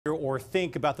Or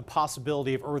think about the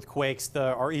possibility of earthquakes,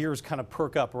 our ears kind of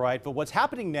perk up, right? But what's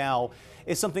happening now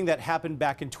is something that happened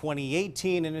back in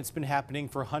 2018, and it's been happening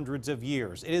for hundreds of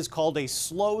years. It is called a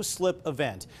slow slip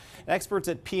event. Experts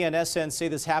at PNSN say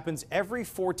this happens every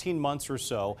 14 months or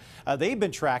so. They've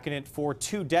been tracking it for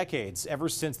 2 decades, ever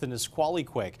since the Nisqually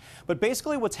quake. But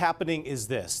basically what's happening is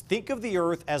this. Think of the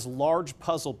Earth as large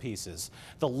puzzle pieces.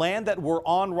 The land that we're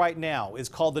on right now is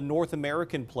called the North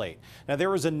American plate. Now,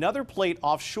 there is another plate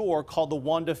offshore called the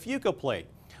Juan de Fuca plate.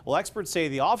 Well, experts say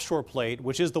the offshore plate,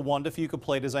 which is the Juan de Fuca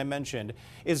plate, as I mentioned,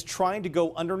 is trying to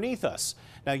go underneath us.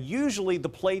 Now, usually the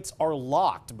plates are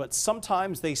locked, but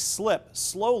sometimes they slip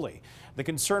slowly. The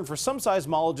concern for some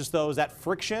seismologists, though, is that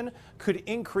friction could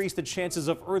increase the chances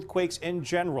of earthquakes in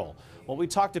general. Well, we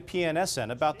talked to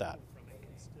PNSN about that.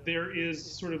 There is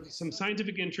sort of some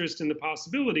scientific interest in the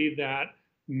possibility that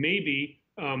maybe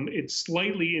it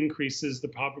slightly increases the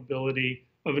probability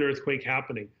of an earthquake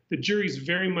happening. The jury's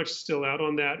very much still out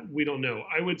on that. We don't know.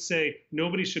 I would say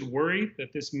nobody should worry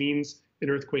that this means an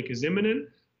earthquake is imminent.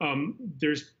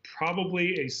 There's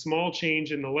probably a small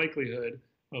change in the likelihood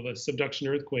of a subduction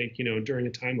earthquake, during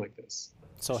a time like this.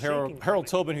 So Harold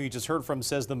Tobin, who you just heard from,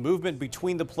 says the movement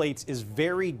between the plates is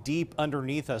very deep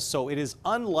underneath us, so it is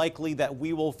unlikely that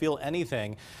we will feel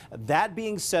anything. That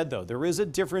being said, though, there is a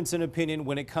difference in opinion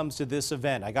when it comes to this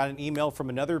event. I got an email from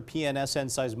another PNSN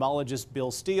seismologist, Bill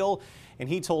Steele, and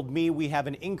he told me we have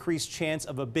an increased chance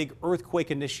of a big earthquake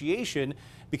initiation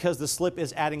because the slip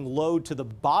is adding load to the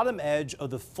bottom edge of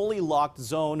the fully locked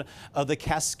zone of the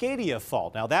Cascadia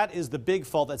fault. Now, that is the big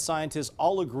fault that scientists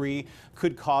all agree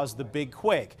could cause the big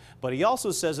quake. But he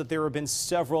also says that there have been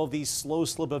several of these slow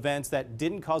slip events that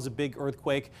didn't cause a big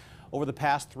earthquake over the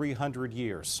past 300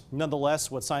 years. Nonetheless,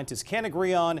 what scientists can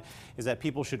agree on is that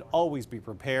people should always be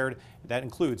prepared. That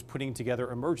includes putting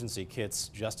together emergency kits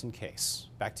just in case.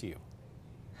 Back to you.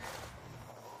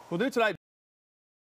 Well, new tonight.